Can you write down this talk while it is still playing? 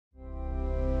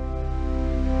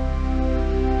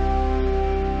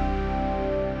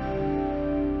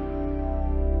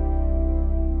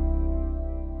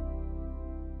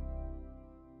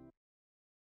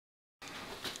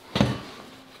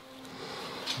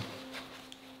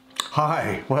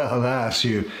Hi, well, that's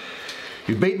you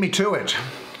beat me to it.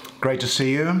 Great to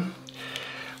see you.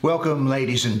 Welcome,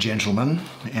 ladies and gentlemen,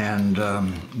 and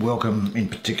welcome in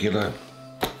particular,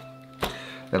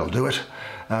 that'll do it,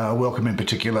 welcome in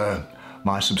particular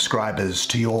my subscribers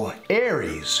to your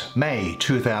Aries May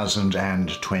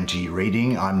 2020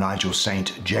 reading. I'm Nigel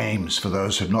Saint James, for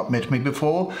those who have not met me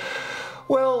before.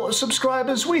 Well,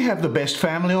 subscribers, we have the best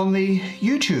family on the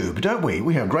YouTube, don't we?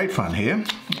 We have great fun here,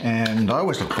 and I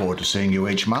always look forward to seeing you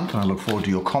each month, and I look forward to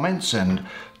your comments and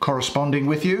corresponding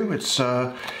with you. It's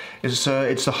the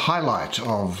highlight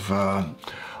of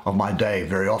my day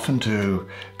very often to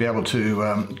be able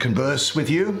to converse with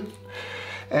you,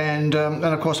 and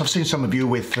of course I've seen some of you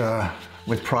with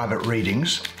private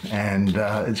readings, and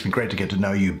it's been great to get to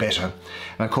know you better.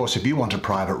 And of course, if you want a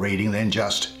private reading, then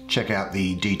just check out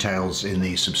the details in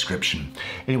the subscription.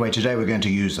 Anyway, today we're going to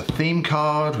use a theme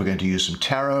card, we're going to use some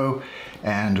tarot,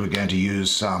 and we're going to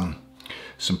use some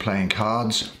playing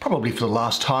cards, probably for the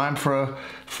last time for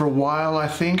a while, I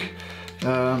think.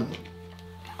 I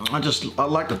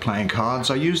like the playing cards.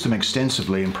 I use them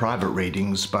extensively in private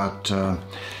readings, but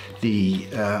the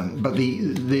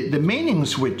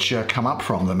meanings which come up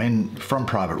from them from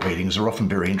private readings are often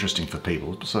very interesting for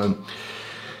people. So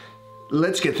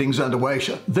let's get things underway.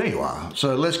 There you are.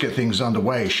 So let's get things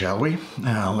underway, shall we?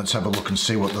 Now let's have a look and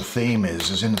see what the theme is.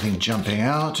 Is anything jumping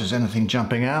out? Is anything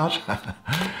jumping out?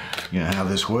 You know how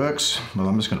this works. Well,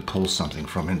 I'm just going to pull something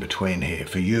from in between here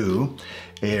for you,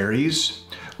 Aries.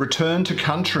 Return to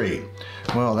country.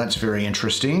 Well, that's very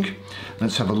interesting.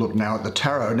 Let's have a look now at the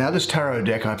tarot. Now, this tarot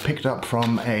deck I picked up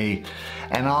from an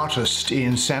artist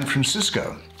in San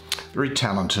Francisco. Very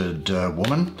talented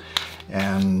woman,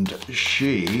 and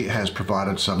she has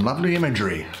provided some lovely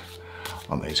imagery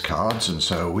on these cards, and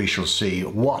so we shall see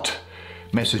what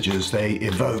messages they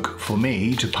evoke for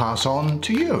me to pass on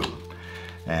to you.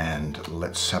 And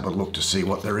let's have a look to see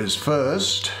what there is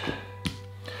first.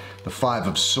 The Five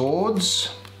of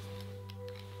Swords,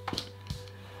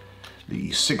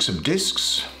 the Six of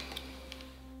Discs,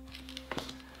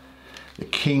 the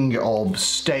King of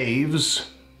Staves,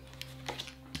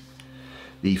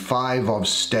 the Five of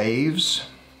Staves.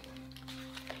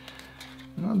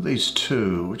 Of these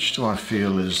two, which do I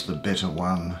feel is the better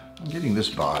one? I'm getting this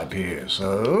vibe here,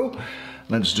 so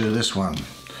let's do this one.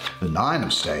 The Nine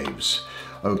of Staves.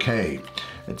 Okay,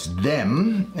 it's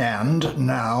them, and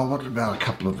now what about a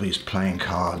couple of these playing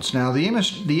cards? Now the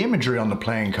imagery on the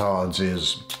playing cards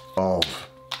is of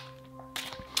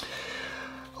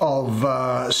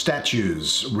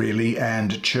statues, really,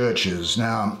 and churches.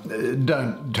 Now,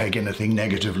 don't take anything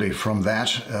negatively from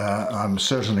that. I'm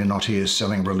certainly not here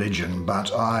selling religion,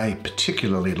 but I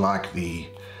particularly like the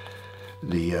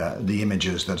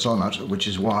images that's on it, which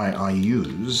is why I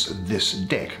use this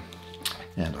deck.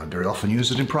 And I very often use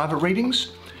it in private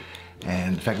readings.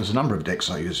 And in fact, there's a number of decks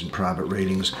I use in private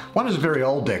readings. One is a very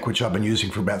old deck, which I've been using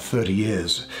for about 30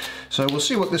 years. So we'll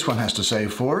see what this one has to say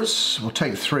for us. We'll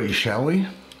take three, shall we?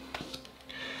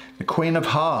 The Queen of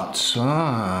Hearts.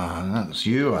 Ah, that's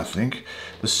you, I think.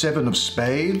 The Seven of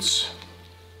Spades.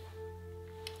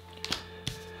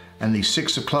 And the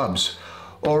Six of Clubs.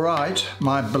 All right,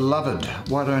 my beloved,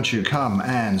 why don't you come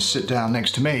and sit down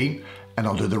next to me, and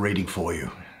I'll do the reading for you.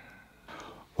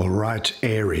 All right,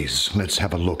 Aries, let's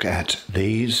have a look at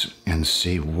these and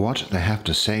see what they have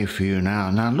to say for you now.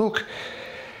 Now look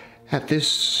at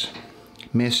this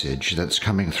message that's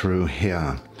coming through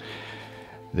here.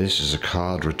 This is a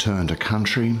card, Return to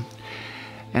Country.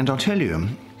 And I'll tell you,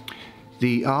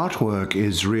 the artwork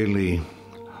is really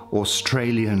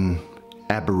Australian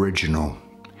Aboriginal,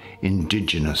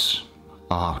 Indigenous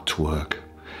artwork.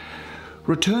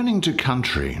 Returning to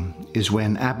country is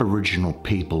when Aboriginal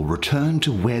people return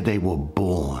to where they were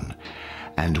born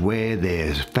and where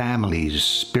their family's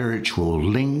spiritual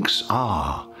links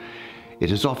are.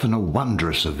 It is often a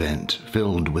wondrous event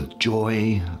filled with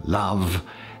joy, love,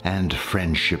 and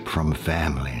friendship from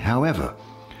family. However,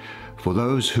 for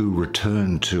those who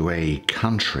return to a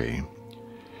country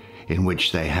in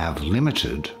which they have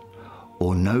limited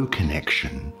or no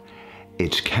connection,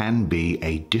 it can be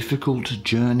a difficult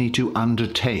journey to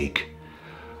undertake.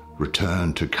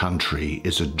 Return to country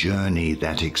is a journey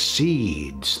that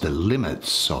exceeds the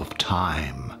limits of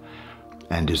time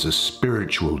and is a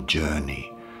spiritual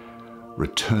journey,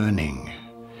 returning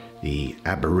the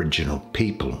Aboriginal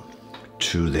people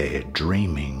to their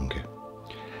dreaming.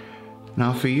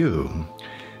 Now for you,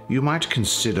 you might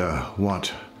consider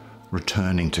what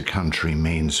returning to country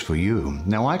means for you.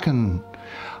 Now I can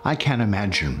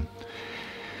imagine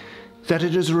that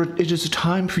it is a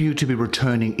time for you to be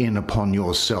returning in upon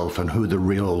yourself and who the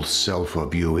real self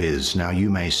of you is. Now you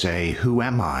may say, who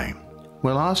am I?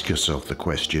 Well, ask yourself the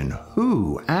question,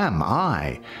 who am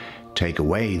I? Take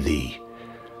away the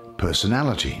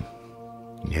personality,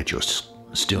 yet you're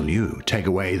still you. Take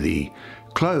away the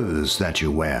clothes that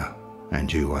you wear,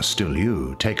 and you are still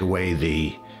you. Take away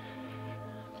the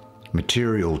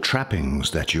material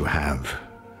trappings that you have,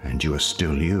 and you are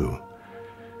still you.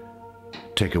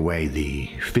 Take away the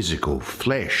physical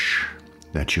flesh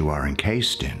that you are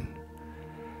encased in,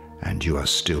 and you are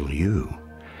still you.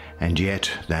 And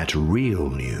yet that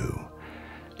real you,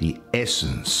 the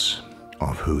essence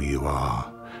of who you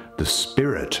are, the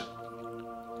spirit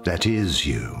that is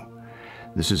you,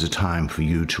 this is a time for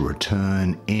you to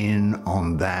return in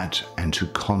on that and to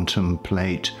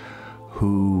contemplate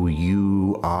who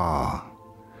you are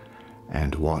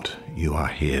and what you are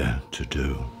here to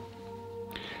do.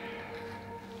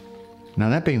 Now,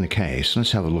 that being the case,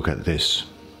 let's have a look at this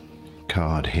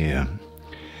card here.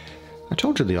 I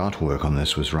told you the artwork on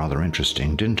this was rather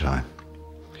interesting, didn't I?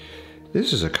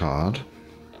 This is a card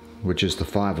which is the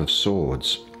Five of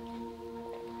Swords.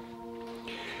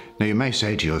 Now you may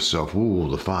say to yourself, ooh,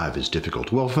 the five is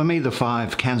difficult. Well, for me, the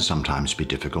five can sometimes be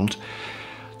difficult.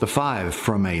 The five,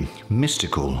 from a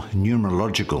mystical,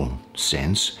 numerological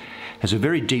sense, has a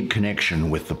very deep connection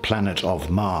with the planet of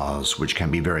Mars, which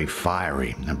can be very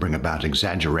fiery and bring about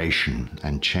exaggeration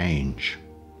and change.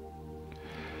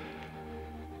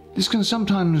 This can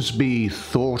sometimes be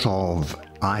thought of,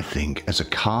 I think, as a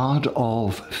card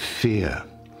of fear.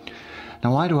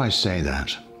 Now, why do I say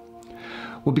that?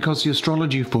 Well, because the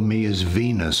astrology for me is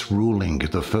Venus ruling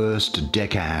the first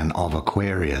decan of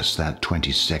Aquarius, that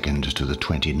 22nd to the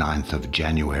 29th of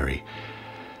January.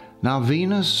 Now,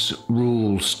 Venus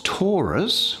rules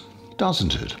Taurus,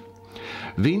 doesn't it?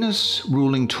 Venus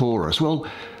ruling Taurus. Well,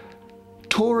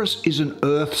 Taurus is an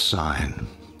earth sign,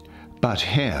 but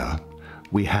here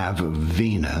we have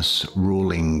Venus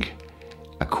ruling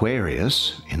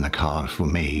Aquarius in the card for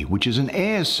me, which is an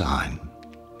air sign.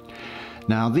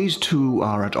 Now, these two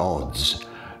are at odds.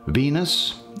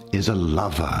 Venus is a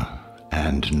lover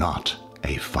and not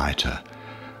a fighter,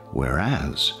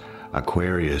 whereas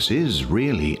Aquarius is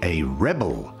really a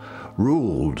rebel,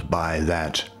 ruled by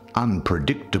that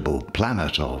unpredictable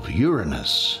planet of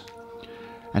Uranus.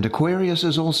 And Aquarius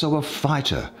is also a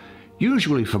fighter,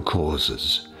 usually for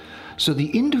causes. So the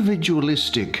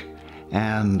individualistic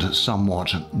and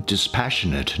somewhat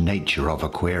dispassionate nature of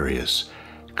Aquarius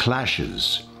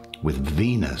clashes with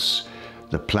Venus,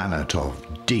 the planet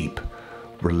of deep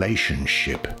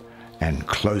relationship and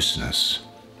closeness.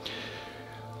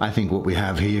 I think what we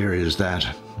have here is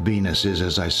that Venus is,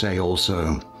 as I say,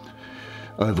 also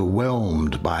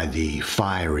overwhelmed by the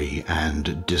fiery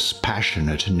and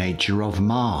dispassionate nature of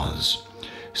Mars.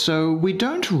 So we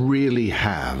don't really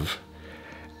have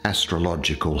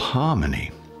astrological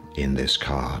harmony in this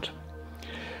card.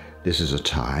 This is a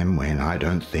time when I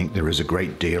don't think there is a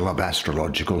great deal of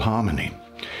astrological harmony.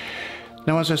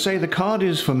 Now, as I say, the card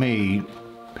is for me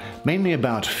mainly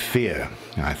about fear,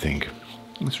 I think.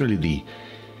 It's really the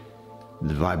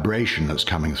vibration that's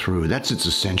coming through. That's its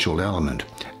essential element.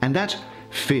 And that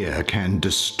fear can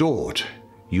distort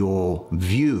your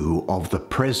view of the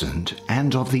present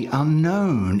and of the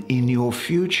unknown in your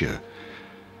future.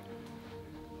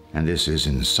 And this is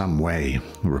in some way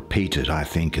repeated, I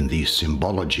think, in the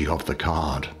symbology of the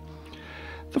card.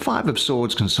 The Five of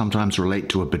Swords can sometimes relate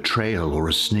to a betrayal or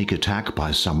a sneak attack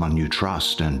by someone you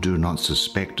trust and do not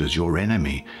suspect as your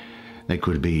enemy. They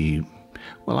could be,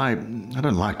 well, I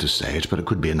don't like to say it, but it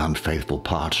could be an unfaithful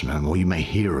partner, or you may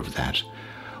hear of that,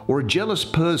 or a jealous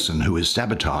person who is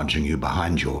sabotaging you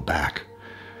behind your back.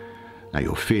 Now,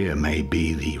 your fear may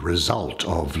be the result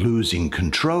of losing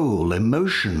control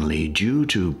emotionally due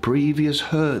to previous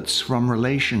hurts from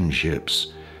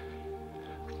relationships.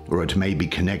 Or it may be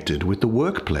connected with the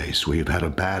workplace where you've had a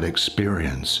bad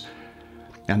experience,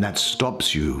 and that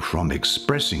stops you from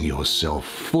expressing yourself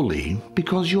fully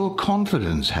because your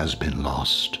confidence has been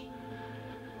lost.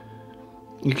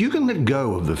 If you can let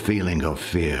go of the feeling of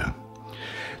fear,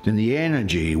 then the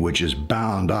energy which is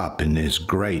bound up in this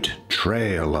great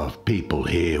trail of people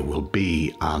here will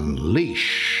be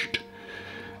unleashed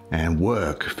and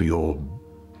work for your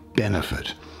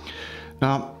benefit.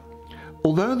 Now,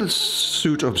 although the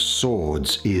suit of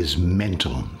swords is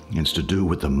mental, it's to do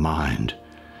with the mind,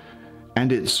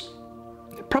 and it's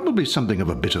probably something of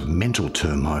a bit of mental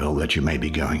turmoil that you may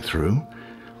be going through,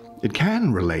 it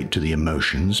can relate to the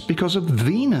emotions because of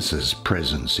Venus's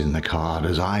presence in the card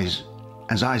as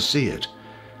I see it.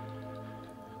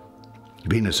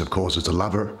 Venus, of course, is a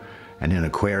lover, and in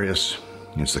Aquarius,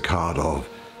 It's the card of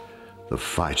the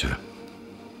fighter.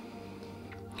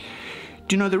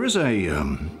 Do you know there is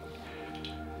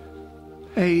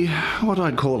what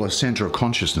I'd call a center of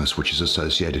consciousness which is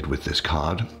associated with this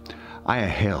card.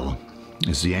 Ahel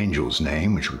is the angel's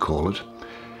name, which we call it.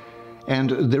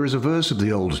 And there is a verse of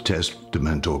the Old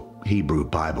Testament or Hebrew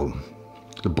Bible,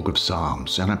 the book of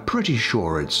Psalms, and I'm pretty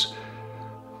sure it's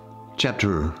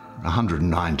chapter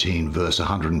 119, verse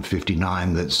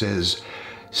 159, that says,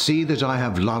 "See that I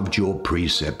have loved your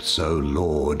precepts, O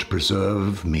Lord,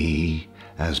 preserve me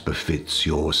as befits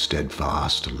your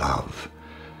steadfast love."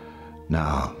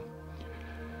 Now,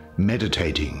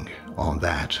 meditating on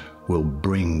that will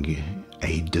bring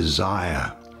a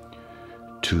desire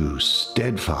to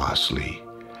steadfastly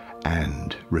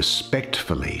and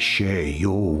respectfully share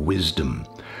your wisdom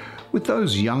with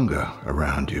those younger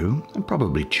around you, and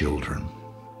probably children.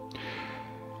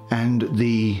 And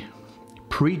the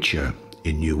preacher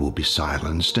in you will be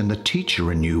silenced, and the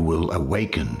teacher in you will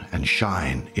awaken and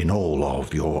shine in all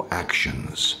of your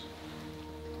actions.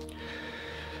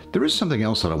 There is something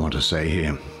else that I want to say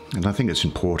here, and I think it's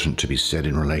important to be said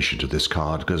in relation to this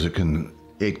card, because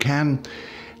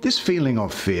this feeling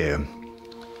of fear,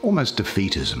 almost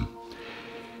defeatism,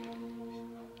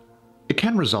 it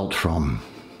can result from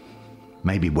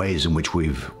maybe ways in which we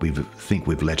think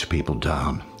we've let people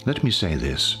down. Let me say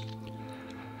this.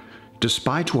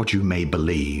 Despite what you may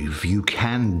believe, you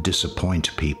can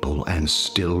disappoint people and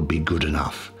still be good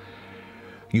enough.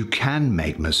 You can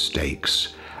make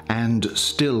mistakes and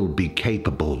still be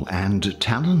capable and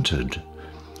talented.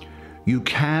 You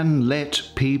can let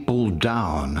people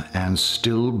down and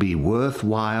still be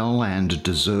worthwhile and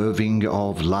deserving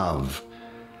of love.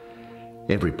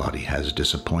 Everybody has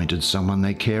disappointed someone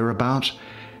they care about.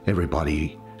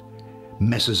 Everybody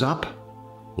messes up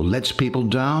or lets people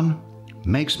down,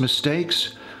 makes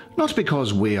mistakes, not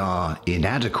because we are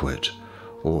inadequate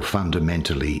or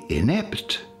fundamentally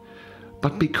inept,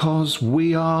 but because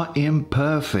we are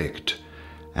imperfect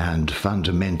and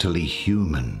fundamentally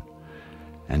human.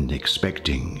 And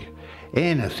expecting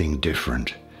anything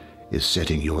different is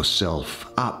setting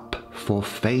yourself up for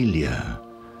failure.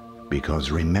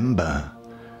 Because remember,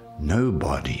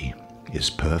 nobody is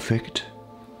perfect.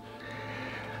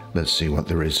 Let's see what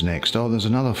there is next. Oh, there's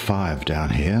another 5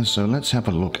 down here, so let's have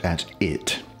a look at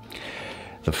it.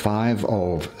 The 5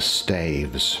 of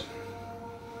Staves.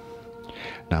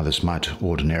 Now, this might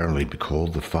ordinarily be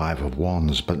called the 5 of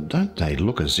Wands, but don't they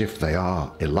look as if they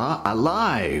are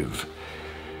alive?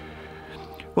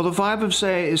 Well, the 5 of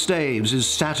Staves is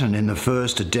Saturn in the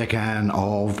first decan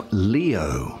of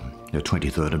Leo, the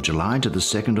 23rd of July to the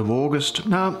 2nd of August.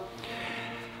 Now,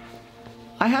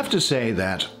 I have to say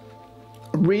that,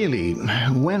 really,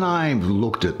 when I've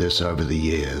looked at this over the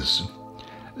years,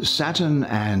 Saturn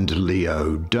and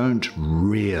Leo don't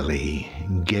really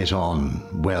get on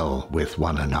well with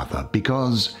one another,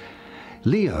 because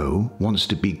Leo wants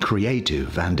to be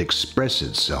creative and express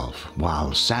itself,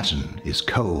 while Saturn is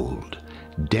cold,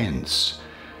 dense,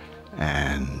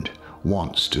 and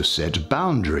wants to set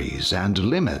boundaries and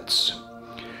limits.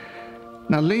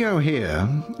 Now, Leo here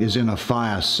is in a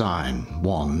fire sign.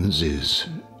 Wands is,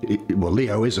 well,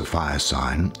 Leo is a fire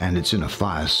sign, and it's in a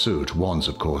fire suit, Wands,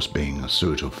 of course, being a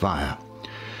suit of fire.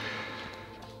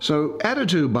 So, added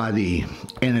to by the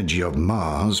energy of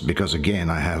Mars, because again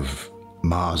I have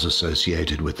Mars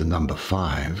associated with the number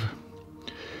 5,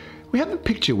 we have a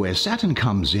picture where Saturn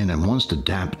comes in and wants to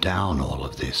damp down all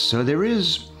of this. So there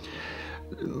is,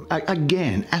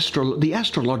 again, the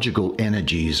astrological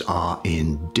energies are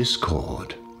in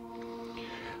discord.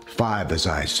 5, as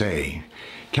I say,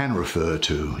 can refer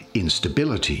to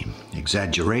instability,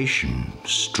 exaggeration,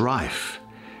 strife,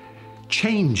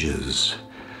 changes.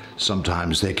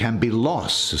 Sometimes there can be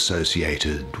loss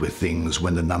associated with things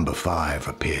when the number 5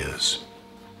 appears.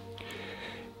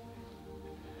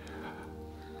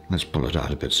 Let's pull it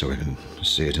out a bit so we can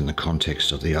see it in the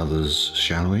context of the others,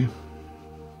 shall we?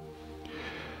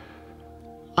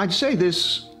 I'd say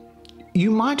this: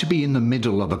 you might be in the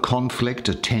middle of a conflict,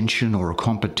 a tension, or a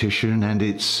competition, and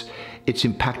it's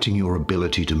impacting your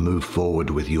ability to move forward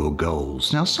with your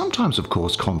goals. Now, sometimes, of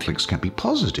course, conflicts can be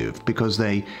positive because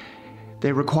they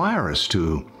require us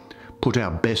to put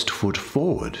our best foot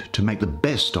forward, to make the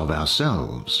best of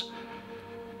ourselves.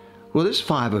 Well, this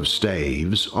 5 of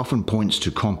Staves often points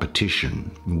to competition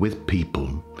with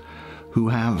people who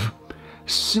have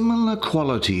similar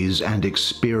qualities and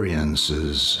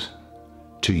experiences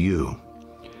to you.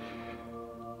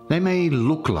 They may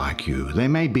look like you, they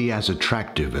may be as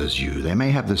attractive as you, they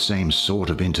may have the same sort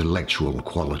of intellectual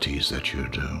qualities that you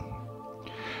do.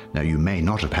 Now, you may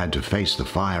not have had to face the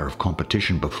fire of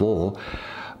competition before,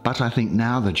 But I think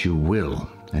now that you will,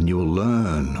 and you will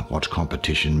learn what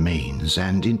competition means,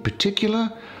 and in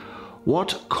particular,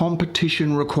 what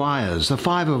competition requires. The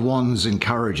Five of Wands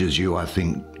encourages you, I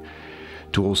think,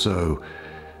 to also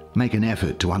make an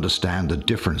effort to understand the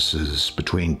differences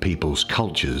between people's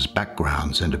cultures,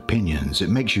 backgrounds, and opinions. It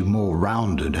makes you more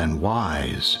rounded and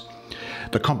wise.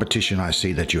 The competition I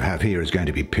see that you have here is going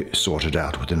to be sorted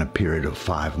out within a period of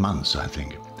 5 months, I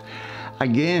think.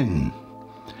 Again,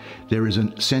 there is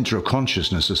a center of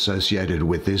consciousness associated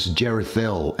with this,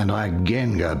 Jerethel, and I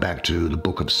again go back to the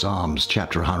book of Psalms,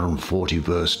 chapter 140,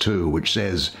 verse 2, which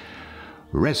says,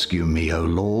 "Rescue me, O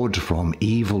Lord, from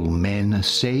evil men,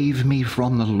 save me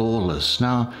from the lawless."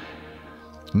 Now,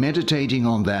 meditating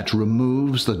on that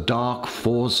removes the dark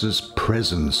force's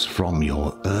presence from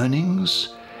your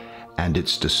earnings and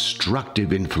its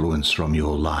destructive influence from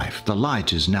your life. The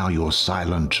light is now your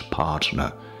silent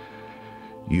partner.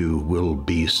 You will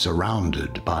be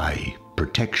surrounded by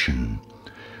protection.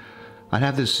 I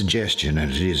have this suggestion,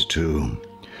 and it is to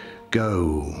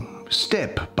go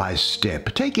step by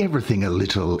step. Take everything a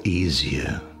little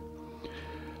easier.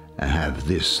 And have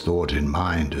this thought in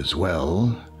mind as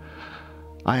well.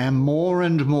 I am more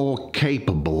and more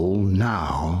capable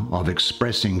now of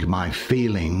expressing my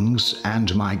feelings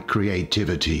and my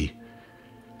creativity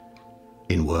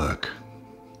in work.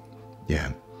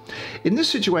 Yeah. In this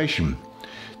situation,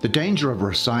 the danger of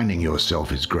resigning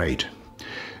yourself is great.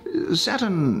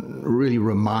 Saturn really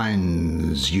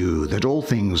reminds you that all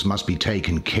things must be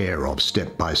taken care of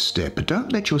step by step. But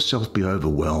don't let yourself be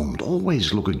overwhelmed.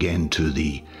 Always look again to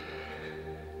the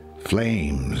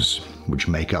flames which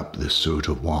make up the suit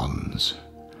of wands,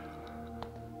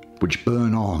 which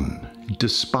burn on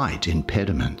despite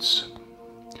impediments.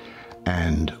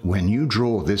 And when you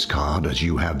draw this card, as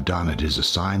you have done, it is a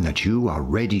sign that you are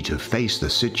ready to face the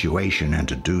situation and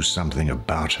to do something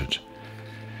about it.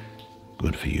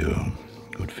 Good for you.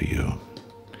 Good for you.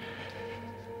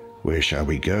 Where shall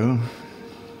we go?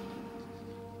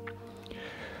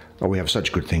 Oh, we have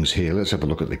such good things here. Let's have a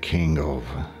look at the King of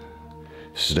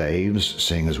Staves,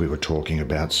 seeing as we were talking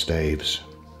about staves.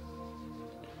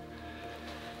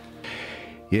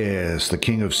 Yes, the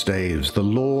King of Staves, the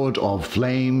Lord of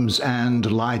Flames and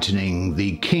Lightning,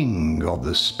 the King of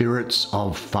the Spirits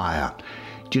of Fire.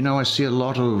 Do you know, I see a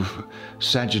lot of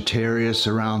Sagittarius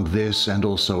around this and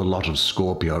also a lot of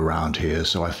Scorpio around here,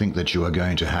 so I think that you are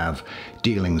going to have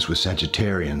dealings with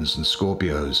Sagittarians and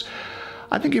Scorpios.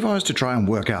 I think if I was to try and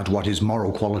work out what his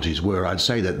moral qualities were, I'd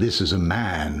say that this is a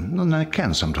man, and there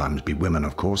can sometimes be women,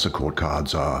 of course. The court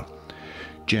cards are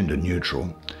gender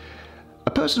neutral.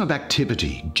 A person of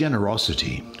activity,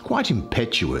 generosity, quite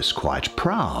impetuous, quite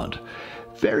proud,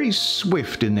 very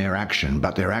swift in their action,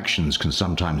 but their actions can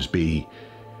sometimes be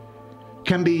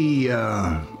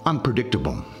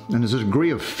unpredictable, and there's a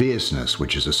degree of fierceness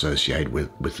which is associated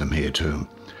with them here too.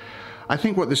 I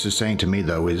think what this is saying to me,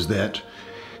 though, is that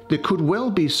there could well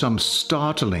be some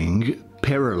startling,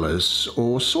 perilous,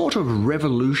 or sort of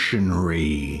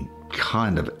revolutionary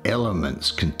kind of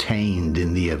elements contained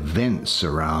in the events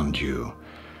around you.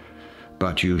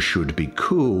 But you should be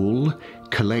cool,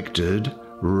 collected,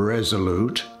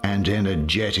 resolute, and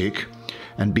energetic,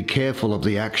 and be careful of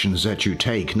the actions that you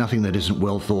take, nothing that isn't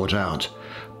well thought out,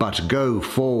 but go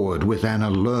forward with an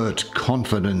alert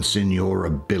confidence in your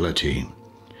ability.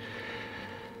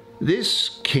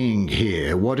 This king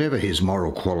here, whatever his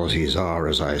moral qualities are,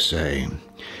 as I say,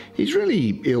 he's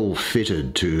really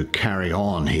ill-fitted to carry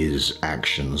on his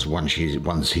actions once he's the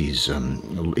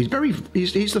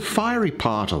fiery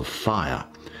part of fire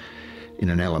in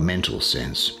an elemental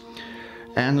sense.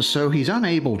 And so he's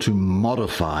unable to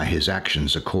modify his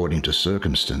actions according to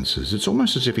circumstances. It's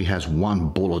almost as if he has one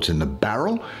bullet in the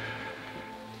barrel,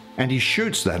 and he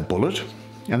shoots that bullet,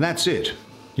 and that's it.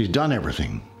 He's done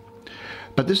everything.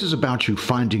 But this is about you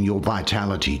finding your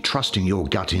vitality, trusting your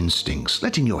gut instincts,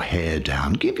 letting your hair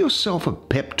down. Give yourself a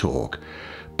pep talk.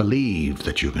 Believe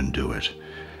that you can do it.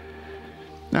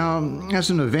 Now, as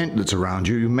an event that's around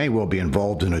you, you may well be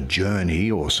involved in a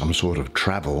journey or some sort of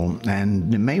travel,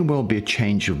 and there may well be a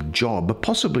change of job, or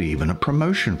possibly even a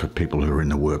promotion for people who are in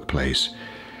the workplace.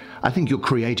 I think your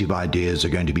creative ideas are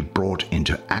going to be brought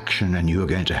into action, and you are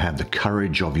going to have the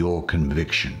courage of your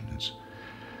convictions.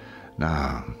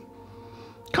 Now,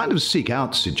 kind of seek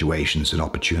out situations and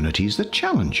opportunities that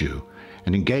challenge you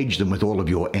and engage them with all of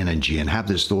your energy, and have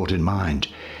this thought in mind.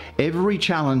 Every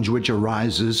challenge which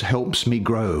arises helps me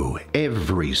grow.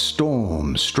 Every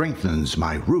storm strengthens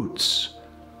my roots.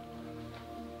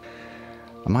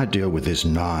 I might deal with this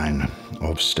 9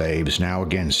 of Staves. Now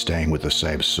again, staying with the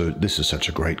same suit. This is such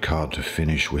a great card to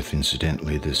finish with,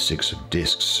 incidentally. This 6 of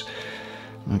Discs.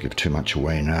 I'll give too much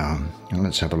away now.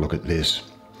 Let's have a look at this.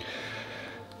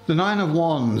 The Nine of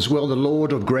Wands, well, the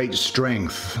Lord of great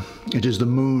strength. It is the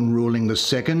moon ruling the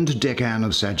second decan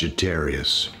of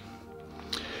Sagittarius.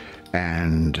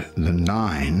 And the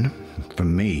 9, for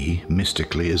me,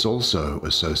 mystically, is also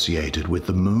associated with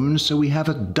the moon, so we have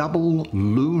a double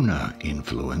lunar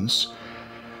influence,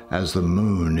 as the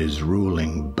moon is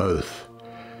ruling both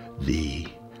the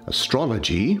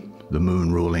astrology, the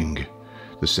moon ruling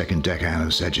the second decan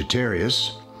of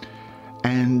Sagittarius,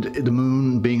 and the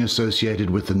moon being associated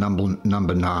with the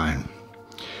number 9.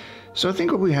 So I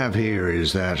think what we have here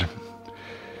is that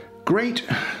great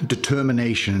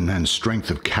determination and strength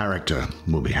of character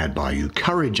will be had by you,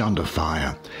 courage under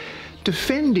fire,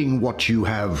 defending what you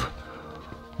have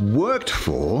worked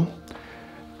for,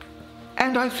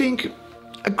 and I think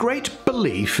a great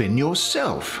belief in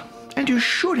yourself. And you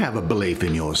should have a belief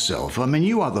in yourself. I mean,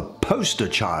 you are the poster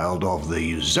child of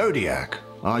the zodiac,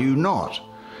 are you not?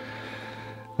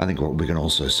 I think what we can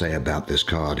also say about this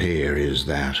card here is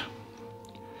that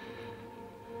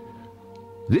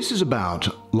this is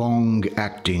about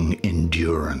long-acting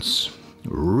endurance,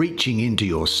 reaching into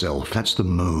yourself. That's the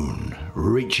moon,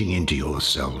 reaching into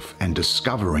yourself and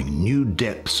discovering new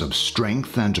depths of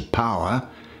strength and power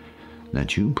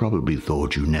that you probably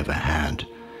thought you never had.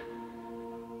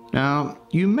 Now,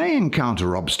 you may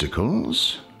encounter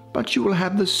obstacles, but you will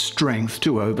have the strength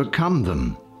to overcome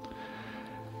them.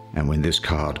 And when this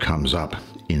card comes up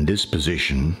in this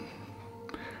position,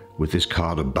 with this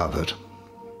card above it,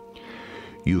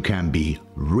 you can be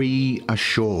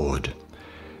reassured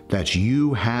that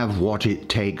you have what it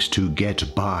takes to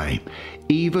get by,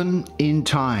 even in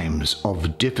times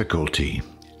of difficulty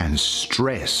and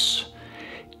stress.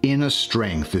 Inner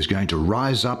strength is going to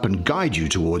rise up and guide you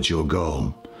towards your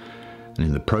goal. And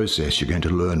in the process, you're going to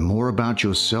learn more about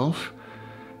yourself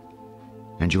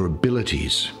and your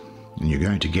abilities. And you're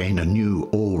going to gain a new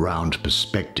all-round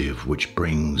perspective, which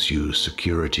brings you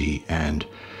security and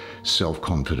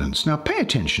self-confidence. Now, pay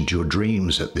attention to your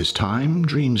dreams at this time.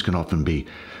 Dreams can often be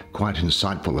quite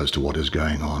insightful as to what is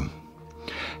going on.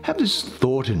 Have this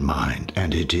thought in mind,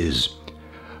 and it is,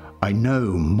 I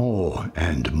know more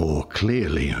and more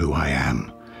clearly who I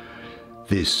am.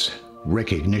 This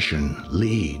recognition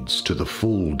leads to the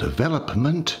full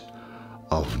development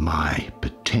of my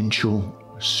potential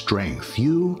strength.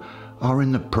 You are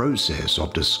in the process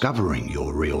of discovering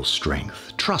your real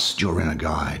strength. Trust your inner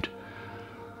guide.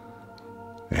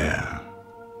 Yeah.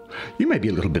 You may be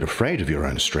a little bit afraid of your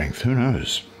own strength. Who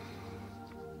knows?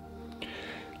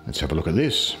 Let's have a look at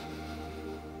this.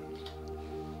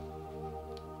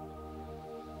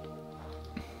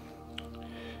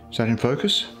 Is that in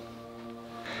focus?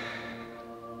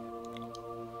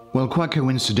 Well, quite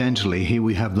coincidentally, here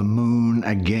we have the moon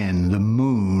again, the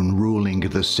moon ruling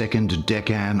the second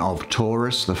decan of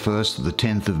Taurus, the 1st to the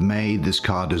 10th of May. This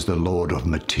card is the Lord of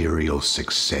material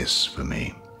success for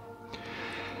me.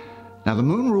 Now, the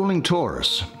moon ruling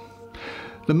Taurus.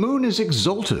 The moon is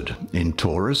exalted in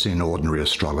Taurus in ordinary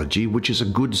astrology, which is a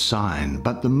good sign,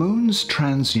 but the moon's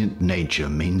transient nature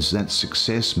means that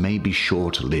success may be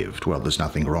short-lived. Well, there's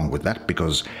nothing wrong with that,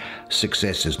 because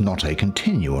success is not a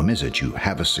continuum, is it? You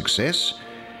have a success,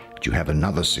 you have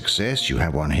another success, you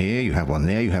have one here, you have one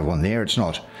there, you have one there. It's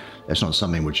not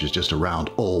something which is just around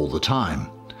all the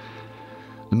time.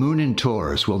 The moon in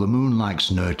Taurus, well, the moon likes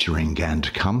nurturing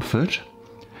and comfort,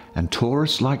 and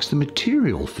Taurus likes the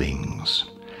material things.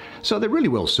 So they're really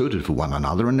well suited for one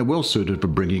another, and they're well suited for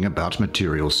bringing about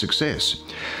material success.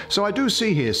 So I do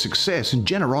see here success and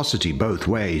generosity both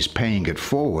ways, paying it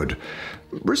forward,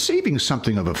 receiving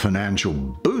something of a financial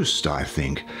boost, I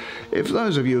think. If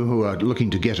those of you who are looking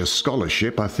to get a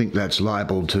scholarship, I think that's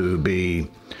liable to be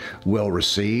well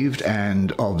received,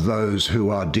 and of those who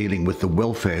are dealing with the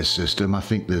welfare system, I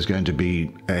think there's going to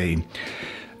be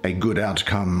a good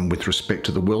outcome with respect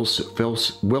to the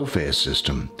welfare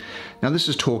system. Now, this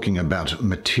is talking about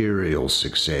material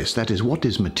success. That is, what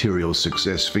is material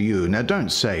success for you? Now, don't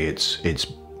say it's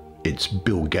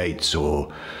Bill Gates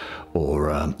or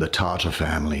the Tata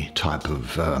family type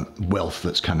of wealth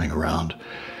that's coming around.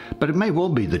 But it may well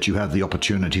be that you have the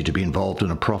opportunity to be involved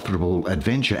in a profitable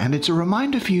adventure, and it's a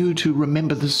reminder for you to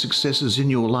remember the successes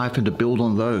in your life and to build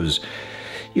on those.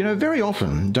 You know, very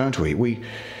often, don't we?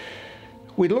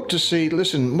 We look to see,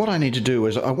 listen, what I need to do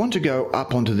is I want to go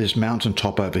up onto this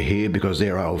mountaintop over here because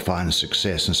there I'll find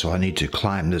success, and so I need to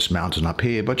climb this mountain up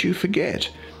here. But you forget,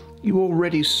 you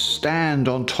already stand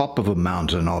on top of a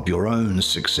mountain of your own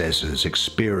successes,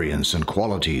 experience and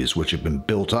qualities which have been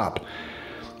built up.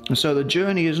 And so the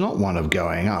journey is not one of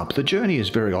going up. The journey is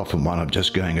very often one of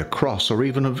just going across, or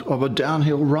even of a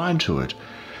downhill ride to it.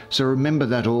 So remember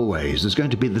that always. There's going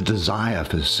to be the desire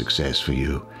for success for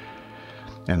you.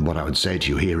 And what I would say to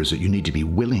you here is that you need to be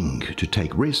willing to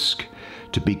take risk,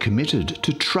 to be committed,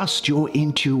 to trust your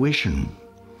intuition.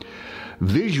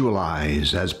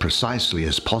 Visualize as precisely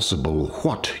as possible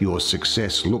what your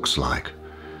success looks like.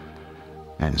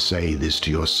 And say this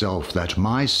to yourself, that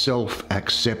my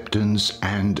self-acceptance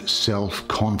and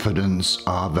self-confidence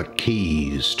are the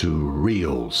keys to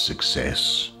real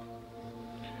success.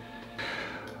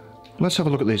 Let's have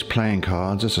a look at these playing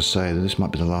cards. As I say, this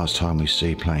might be the last time we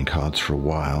see playing cards for a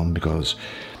while, because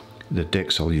the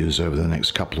decks I'll use over the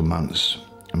next couple of months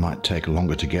might take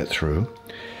longer to get through.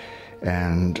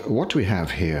 And what do we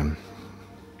have here?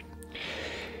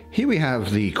 Here we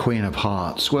have the Queen of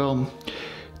Hearts. Well,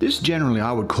 this generally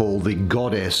I would call the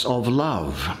goddess of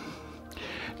love.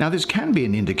 Now, this can be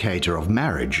an indicator of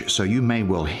marriage, so you may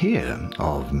well hear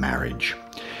of marriage.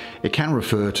 It can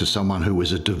refer to someone who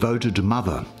is a devoted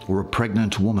mother, or a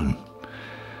pregnant woman,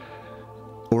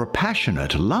 or a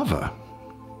passionate lover,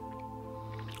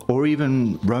 or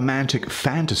even romantic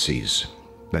fantasies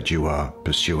that you are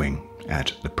pursuing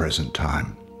at the present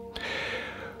time.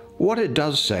 What it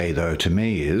does say, though, to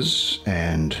me is,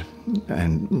 and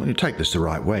you take this the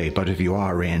right way, but if you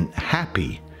are in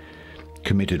happy,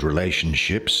 committed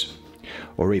relationships,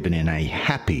 or even in a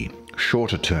happy,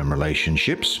 shorter-term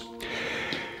relationships,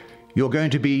 you're going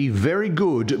to be very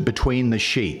good between the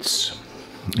sheets,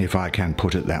 if I can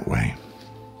put it that way.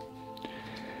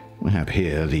 We have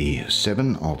here the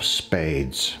Seven of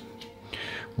Spades.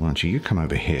 Why don't you come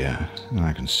over here and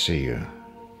I can see you.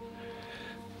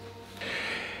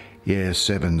 Yeah,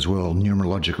 sevens, well,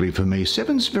 numerologically for me,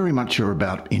 sevens very much are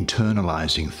about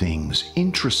internalizing things,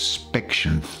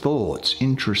 introspection, thoughts,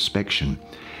 introspection.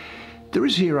 There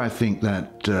is here, I think,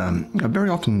 that I've very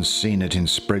often seen it in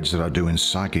spreads that I do in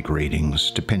psychic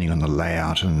readings, depending on the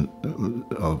layout and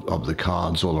of the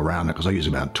cards all around it, because I use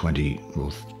about 20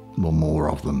 or more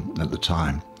of them at the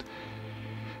time.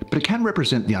 But it can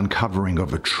represent the uncovering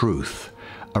of a truth,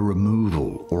 a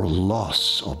removal or a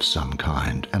loss of some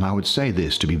kind. And I would say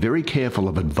this, to be very careful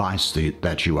of advice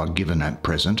that you are given at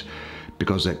present,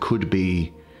 because that could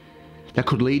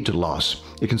lead to loss.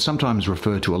 It can sometimes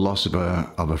refer to a loss of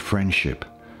a friendship.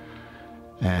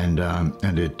 And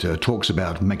it talks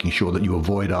about making sure that you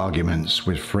avoid arguments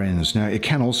with friends. Now, it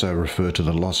can also refer to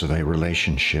the loss of a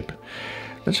relationship.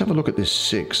 Let's have a look at this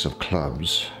Six of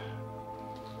Clubs.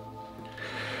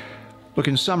 Look,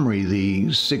 in summary,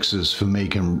 the sixes for me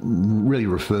can really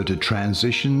refer to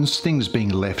transitions, things being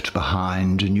left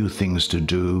behind, new things to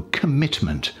do,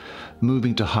 commitment,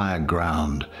 moving to higher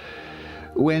ground.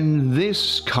 When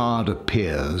this card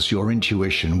appears, your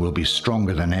intuition will be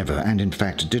stronger than ever. And in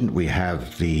fact, didn't we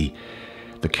have the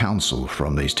counsel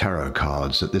from these tarot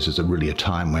cards that this is really a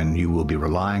time when you will be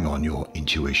relying on your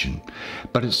intuition?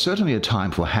 But it's certainly a time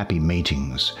for happy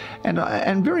meetings,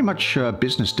 and very much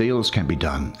business deals can be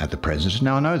done at the present.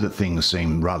 Now, I know that things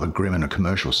seem rather grim in a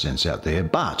commercial sense out there,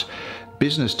 but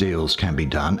business deals can be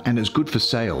done, and it's good for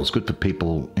sales, good for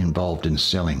people involved in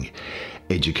selling.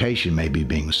 Education may be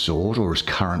being sought or is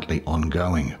currently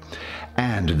ongoing.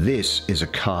 And this is a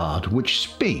card which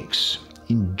speaks,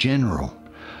 in general,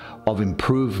 of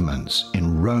improvements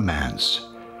in romance,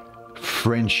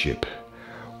 friendship,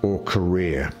 or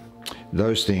career.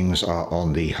 Those things are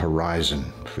on the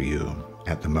horizon for you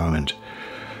at the moment.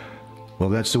 Well,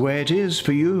 that's the way it is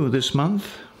for you this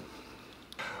month.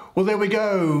 Well, there we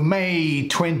go, May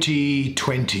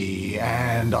 2020,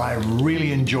 and I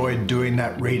really enjoyed doing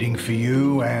that reading for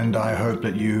you, and I hope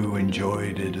that you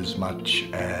enjoyed it as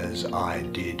much as I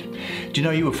did. Do you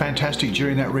know, you were fantastic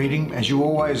during that reading, as you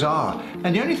always are,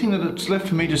 and the only thing that's left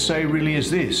for me to say really is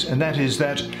this, and that is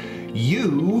that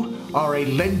you are a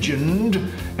legend,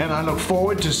 and I look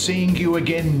forward to seeing you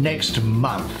again next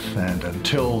month. And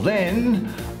until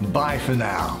then, bye for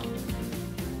now.